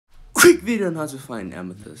quick video on how to find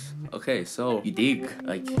amethyst. Okay, so you dig,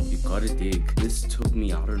 like you gotta dig. This took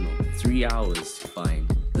me, I don't know, 3 hours to find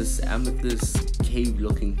this amethyst cave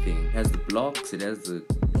looking thing. It has the blocks, it has the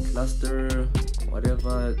cluster,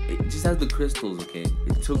 whatever. It just has the crystals, okay?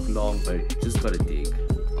 It took long, but just gotta dig,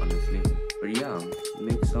 honestly. But yeah,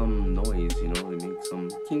 make some noise, you know, they make some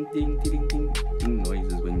ting ting ting ting ting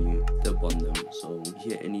noises when you step on them. So if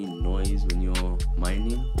you hear any noise when you're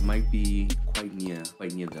mining, it might be quite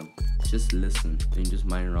near them. Just listen and just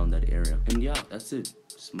mine around that area. And yeah, that's it.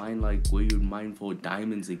 Just mine like where you'd mine for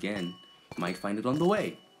diamonds again. You might find it on the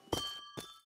way.